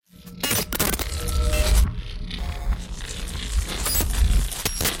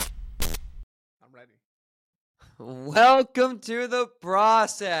Welcome to the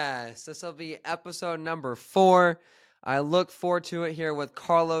process. This will be episode number 4. I look forward to it here with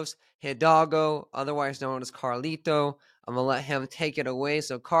Carlos Hidalgo, otherwise known as Carlito. I'm going to let him take it away.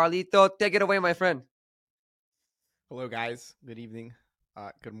 So, Carlito, take it away, my friend. Hello, guys. Good evening.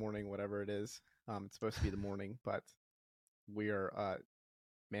 Good morning, whatever it is. It's supposed to be the morning, but we are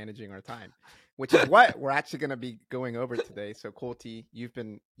managing our time, which is what we're actually going to be going over today. So, Colty, you've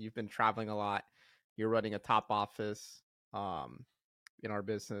been traveling a lot. You're running a top office in our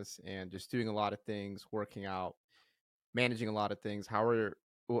business and just doing a lot of things, working out, managing a lot of things.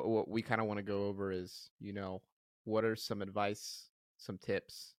 What we kind of want to go over is, what are some advice, some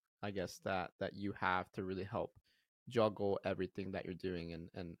tips, I guess that you have to really help juggle everything that you're doing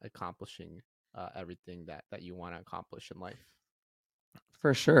and accomplishing everything that you want to accomplish in life.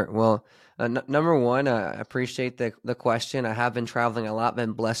 For sure. Well, number one, I appreciate the question. I have been traveling a lot,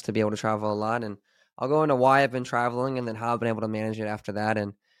 been blessed to be able to travel a lot. And I'll go into why I've been traveling and then how I've been able to manage it after that.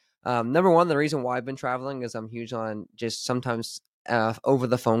 And number one, the reason why I've been traveling is I'm huge on just sometimes over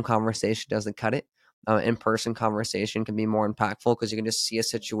the phone conversation doesn't cut it. In-person conversation can be more impactful because you can just see a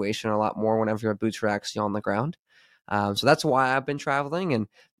situation a lot more whenever your boots are actually on the ground. So that's why I've been traveling, and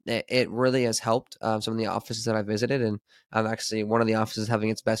it really has helped some of the offices that I visited. And I'm actually one of the offices having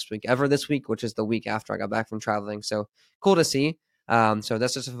its best week ever this week, which is the week after I got back from traveling. So cool to see. So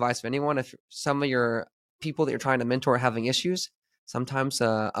that's just advice for anyone. If some of your people that you're trying to mentor are having issues, sometimes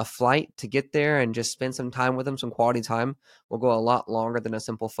a flight to get there and just spend some time with them, some quality time, will go a lot longer than a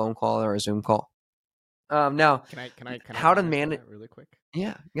simple phone call or a Zoom call. Now, Can I how to comment on manage? that really quick?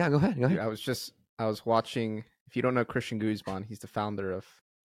 Yeah, go ahead, go Dude, ahead. I was watching. If you don't know Christian Guzman, he's the founder of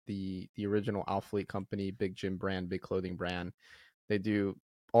the original Alphalete company, big gym brand, big clothing brand. They do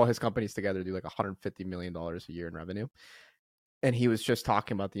all his companies together do like $150 million a year in revenue. And he was just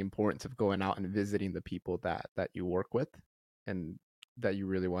talking about the importance of going out and visiting the people that you work with and that you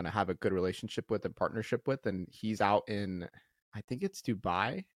really want to have a good relationship with and partnership with. And he's out in, I think it's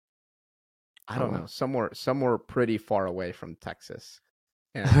Dubai. I Oh don't wow. know, somewhere pretty far away from Texas.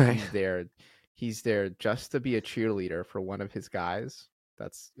 All And right. he's there just to be a cheerleader for one of his guys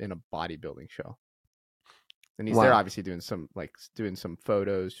that's in a bodybuilding show. And he's there Wow. obviously doing some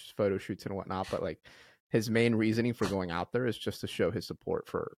photo shoots and whatnot, but like his main reasoning for going out there is just to show his support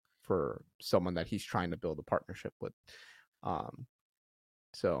for someone that he's trying to build a partnership with. um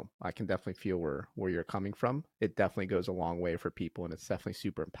so I can definitely feel where you're coming from. It definitely goes a long way for people, and it's definitely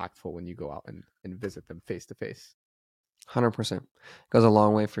super impactful when you go out and visit them face to face. 100% goes a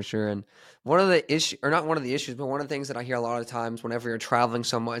long way for sure. And one of the issue, or not one of the issues, but one of the things that I hear a lot of times whenever you're traveling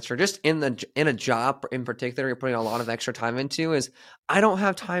so much, or just in a job in particular, you're putting a lot of extra time into, is I don't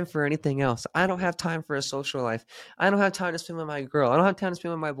have time for anything else. I don't have time for a social life. I don't have time to spend with my girl. I don't have time to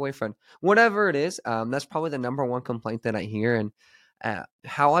spend with my boyfriend. Whatever it is, that's probably the number one complaint that I hear. And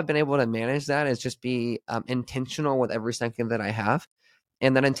how I've been able to manage that is just be intentional with every second that I have,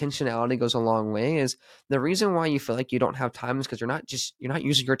 and that intentionality goes a long way. Is the reason why you feel like you don't have time is because you're not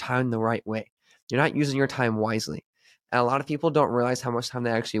using your time the right way. You're not using your time wisely. And a lot of people don't realize how much time they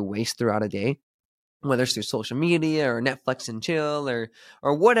actually waste throughout a day, whether it's through social media or Netflix and chill or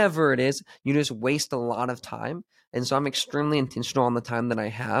whatever it is. You just waste a lot of time. And so I'm extremely intentional on the time that I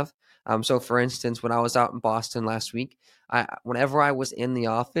have. So for instance, when I was out in Boston last week, whenever I was in the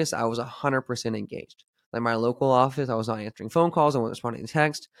office, I was 100% engaged. Like my local office, I was not answering phone calls, I wasn't responding to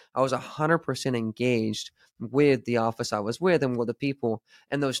text. I was 100% engaged with the office I was with and with the people.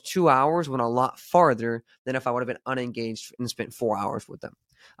 And those 2 hours went a lot farther than if I would have been unengaged and spent 4 hours with them.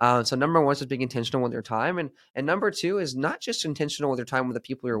 So number one is just being intentional with your time, and number two is not just intentional with your time with the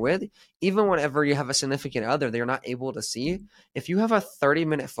people you're with. Even whenever you have a significant other, they're not able to see. If you have a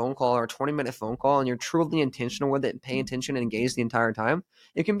 30-minute phone call or a 20-minute phone call, and you're truly intentional with it and pay attention and engage the entire time,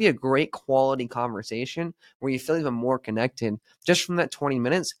 it can be a great quality conversation where you feel even more connected just from that 20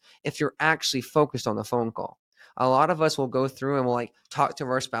 minutes if you're actually focused on the phone call. A lot of us will go through and we'll like talk to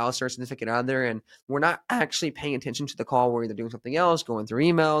our spouse or significant other, and we're not actually paying attention to the call. We're either doing something else, going through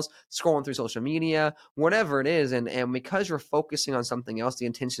emails, scrolling through social media, whatever it is. And because you're focusing on something else, the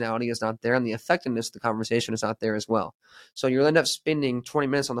intentionality is not there, and the effectiveness of the conversation is not there as well. So you'll end up spending 20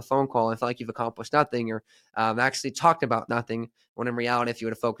 minutes on the phone call and feel like you've accomplished nothing, or actually talked about nothing, when in reality, if you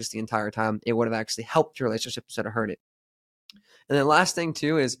would have focused the entire time, it would have actually helped your relationship instead of hurt it. And then last thing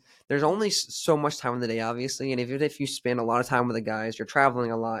too is there's only so much time in the day, obviously. And even if you spend a lot of time with the guys, you're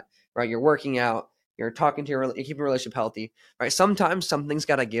traveling a lot, right? You're working out, you're talking to you're keeping your relationship healthy, right? Sometimes something's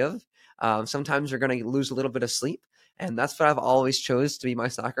got to give. Sometimes you're going to lose a little bit of sleep. And that's what I've always chose to be my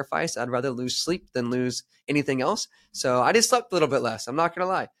sacrifice. I'd rather lose sleep than lose anything else. So I just slept a little bit less. I'm not going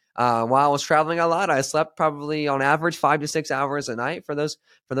to lie. While I was traveling a lot, I slept probably on average 5 to 6 hours a night for those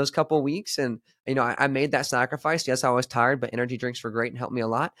couple of weeks, and I made that sacrifice. Yes, I was tired, but energy drinks were great and helped me a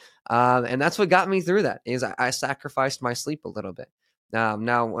lot. And that's what got me through that. Is I sacrificed my sleep a little bit.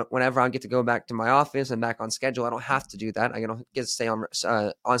 Now, whenever I get to go back to my office and back on schedule, I don't have to do that. I don't get to stay on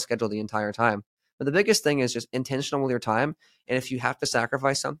schedule the entire time. But the biggest thing is just intentional with your time. And if you have to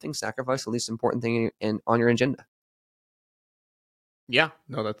sacrifice something, sacrifice the least important thing on your agenda. Yeah,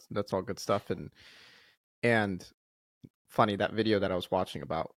 no, that's all good stuff. And funny, that video that I was watching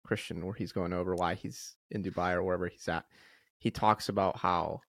about Christian, where he's going over why he's in Dubai or wherever he's at, he talks about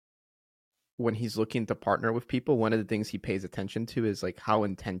how when he's looking to partner with people, one of the things he pays attention to is like how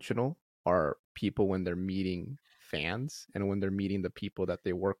intentional are people when they're meeting fans and when they're meeting the people that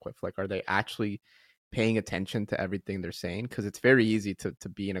they work with. Like, are they actually paying attention to everything they're saying? Because it's very easy to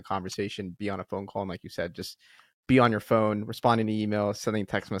be in a conversation, be on a phone call, and like you said, just be on your phone, responding to emails, sending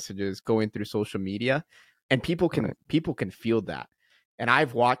text messages, going through social media, and people can feel that. And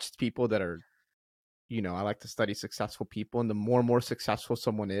I've watched people that are, I like to study successful people, and the more and more successful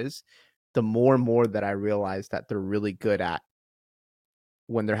someone is, the more and more that I realize that they're really good at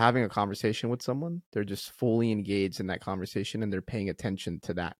when they're having a conversation with someone, they're just fully engaged in that conversation and they're paying attention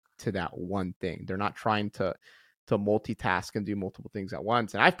to that one thing. They're not trying to multitask and do multiple things at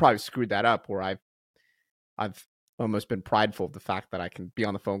once. And I've probably screwed that up where I've almost been prideful of the fact that I can be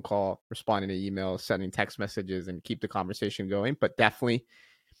on the phone call, responding to emails, sending text messages, and keep the conversation going. But definitely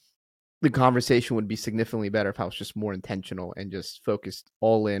the conversation would be significantly better if I was just more intentional and just focused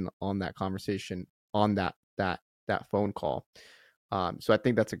all in on that conversation, on that phone call. So I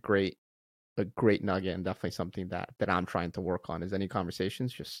think that's a great nugget, and definitely something that I'm trying to work on is any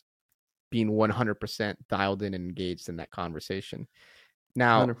conversations, just being 100% dialed in and engaged in that conversation.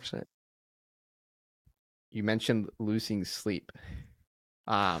 Now, 100%. you mentioned losing sleep.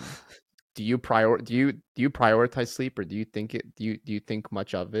 Do you prioritize sleep, or do you think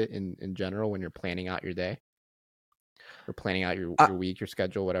much of it in general when you're planning out your day or planning out your week, your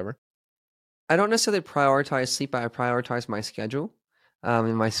schedule, whatever? I don't necessarily prioritize sleep, but I prioritize my schedule.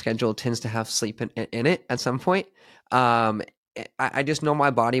 And my schedule tends to have sleep in it at some point. I just know my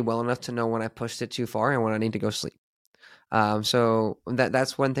body well enough to know when I pushed it too far and when I need to go sleep. So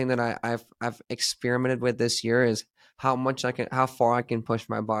that's one thing that I've experimented with this year is how far I can push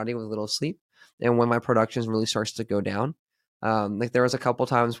my body with little sleep, and when my production really starts to go down. Like there was a couple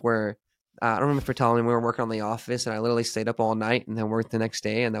times where I don't remember if you're telling me we were working on The Office, and I literally stayed up all night and then worked the next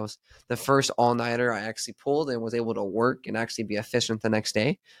day, and that was the first all nighter I actually pulled and was able to work and actually be efficient the next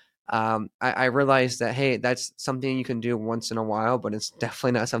day. I realized that, hey, that's something you can do once in a while, but it's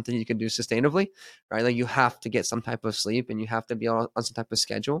definitely not something you can do sustainably, right? Like you have to get some type of sleep and you have to be on some type of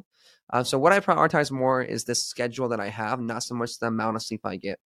schedule. So what I prioritize more is this schedule that I have, not so much the amount of sleep I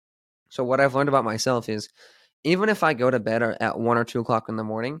get. So what I've learned about myself is even if I go to bed at 1 or 2 o'clock in the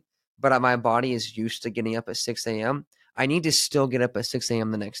morning, but my body is used to getting up at 6 a.m., I need to still get up at 6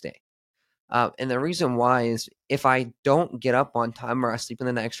 a.m. the next day. And the reason why is if I don't get up on time or I sleep in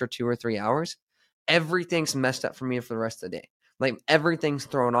an extra 2 or 3 hours, everything's messed up for me for the rest of the day. Like everything's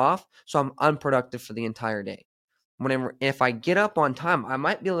thrown off, so I'm unproductive for the entire day. If I get up on time, I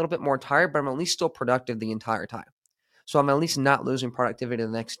might be a little bit more tired, but I'm at least still productive the entire time. So I'm at least not losing productivity the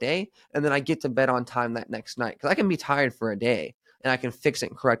next day, and then I get to bed on time that next night because I can be tired for a day and I can fix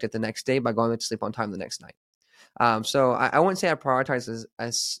it and correct it the next day by going to sleep on time the next night. So I wouldn't say I prioritize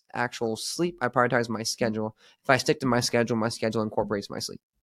as actual sleep. I prioritize my schedule. If I stick to my schedule incorporates my sleep.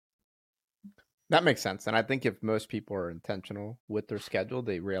 That makes sense. And I think if most people are intentional with their schedule,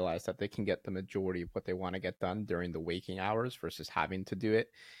 they realize that they can get the majority of what they want to get done during the waking hours versus having to do it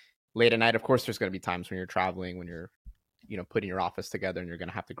late at night. Of course, there's going to be times when you're traveling, when you're, putting your office together and you're going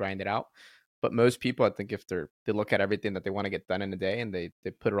to have to grind it out. But most people, I think if they look at everything that they want to get done in a day and they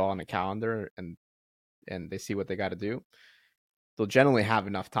put it all on a calendar and they see what they got to do, they'll generally have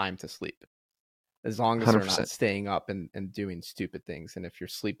enough time to sleep as long as they're not 100%. staying up and doing stupid things. And if you're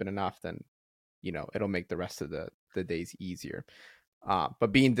sleeping enough, then it'll make the rest of the days easier.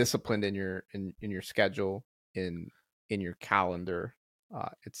 But being disciplined in your schedule, in your calendar,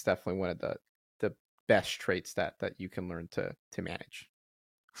 it's definitely one of the best traits that you can learn to manage.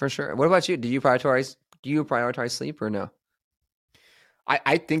 For sure. What about you? Do you prioritize sleep or no?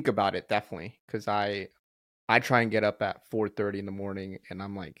 I think about it definitely, because I try and get up at 4:30 in the morning, and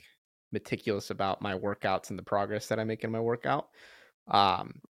I'm like meticulous about my workouts and the progress that I make in my workout.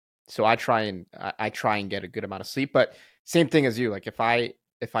 So I try and get a good amount of sleep, but same thing as you. Like if I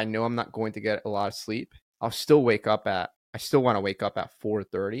know I'm not going to get a lot of sleep, I still want to wake up at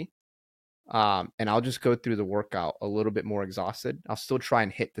 4:30. And I'll just go through the workout a little bit more exhausted. I'll still try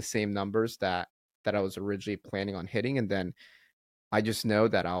and hit the same numbers that I was originally planning on hitting, and then I just know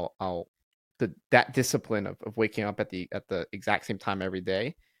that that discipline of waking up at the exact same time every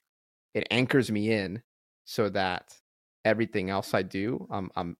day, it anchors me in so that everything else I do,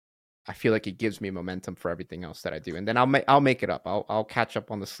 I feel like it gives me momentum for everything else that I do, and then I'll make it up. I'll catch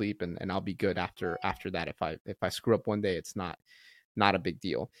up on the sleep, and I'll be good after that. If I screw up one day, it's not a big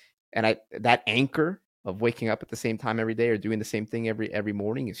deal. And that anchor of waking up at the same time every day or doing the same thing every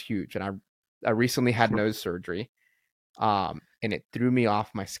morning is huge. And I recently had nose surgery, and it threw me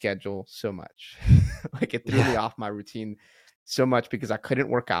off my schedule so much. Like it threw me off my routine so much because I couldn't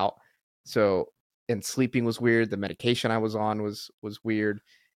work out. So, and sleeping was weird. The medication I was on was weird,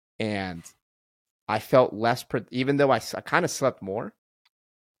 and I felt less. Even though I kind of slept more,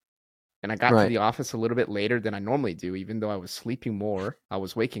 and I got to the office a little bit later than I normally do. Even though I was sleeping more, I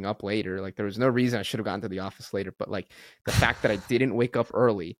was waking up later. Like there was no reason I should have gotten to the office later. But like the fact that I didn't wake up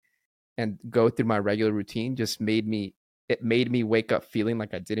early and go through my regular routine just made me wake up feeling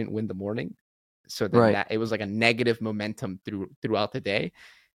like I didn't win the morning. So then that it was like a negative momentum throughout the day.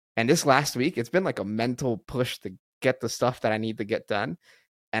 And this last week, it's been like a mental push to get the stuff that I need to get done.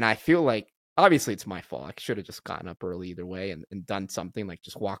 And I feel like obviously it's my fault. I should have just gotten up early either way and done something like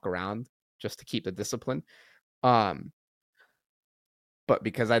just walk around just to keep the discipline. But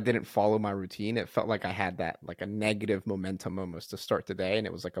because I didn't follow my routine, it felt like I had that like a negative momentum almost to start the day, and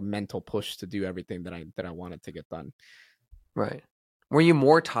it was like a mental push to do everything that I wanted to get done. Right. Were you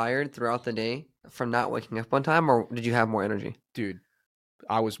more tired throughout the day from not waking up on time, or did you have more energy? Dude,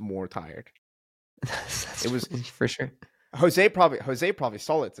 I was more tired. It was for sure. Jose probably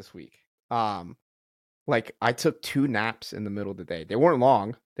saw it this week. Like I took 2 naps in the middle of the day. They weren't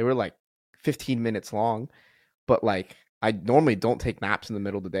long. They were like 15 minutes long, but like I normally don't take naps in the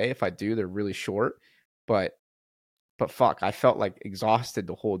middle of the day. If I do, they're really short. But fuck, I felt like exhausted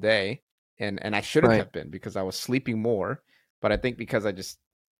the whole day, and I shouldn't have been because I was sleeping more. But I think because I just,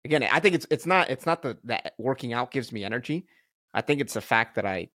 again, I think it's not that working out gives me energy. I think it's the fact that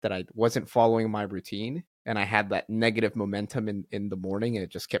I wasn't following my routine, and I had that negative momentum in the morning, and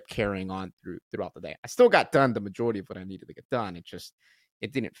it just kept carrying on throughout the day. I still got done the majority of what I needed to get done.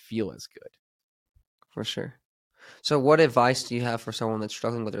 It didn't feel as good. For sure. So what advice do you have for someone that's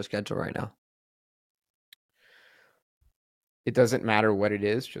struggling with their schedule right now? It doesn't matter what it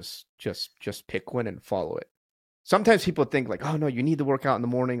is, just pick one and follow it. Sometimes people think like, oh no, you need to work out in the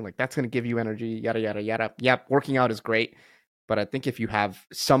morning, like that's going to give you energy, yada yada yada. Yeah, working out is great, but I think if you have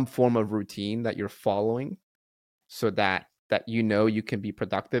some form of routine that you're following, so that you know you can be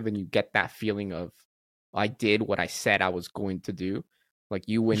productive and you get that feeling of I did what I said I was going to do, like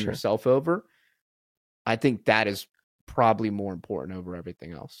you win yourself over. I think that is probably more important over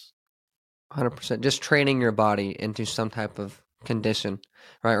everything else. 100%. Just training your body into some type of condition,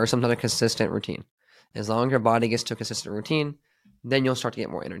 right? Or some type of consistent routine. As long as your body gets to a consistent routine, then you'll start to get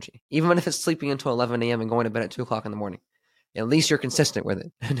more energy. Even if it's sleeping until 11 a.m. and going to bed at 2 o'clock in the morning, at least you're consistent with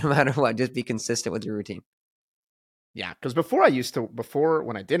it. No matter what, just be consistent with your routine. Yeah, because before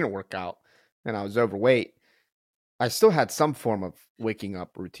when I didn't work out and I was overweight, I still had some form of waking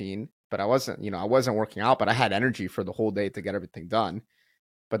up routine, but I wasn't working out, but I had energy for the whole day to get everything done.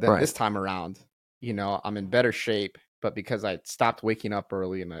 But then this time around, I'm in better shape, but because I stopped waking up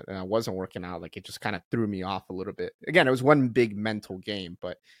early and I wasn't working out, like it just kind of threw me off a little bit. Again, it was one big mental game,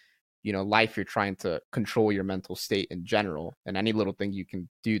 but life, you're trying to control your mental state in general, and any little thing you can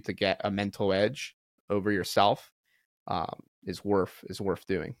do to get a mental edge over yourself is worth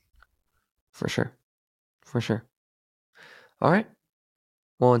doing. For sure. All right.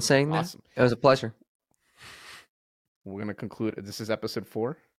 Well, in saying that, it was a pleasure. We're going to conclude. This is episode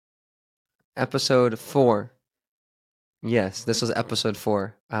 4. Episode 4. Yes, this was episode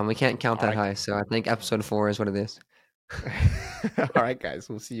 4. We can't count that high, so I think episode 4 is what it is. All right, guys.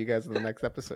 We'll see you guys in the next episode.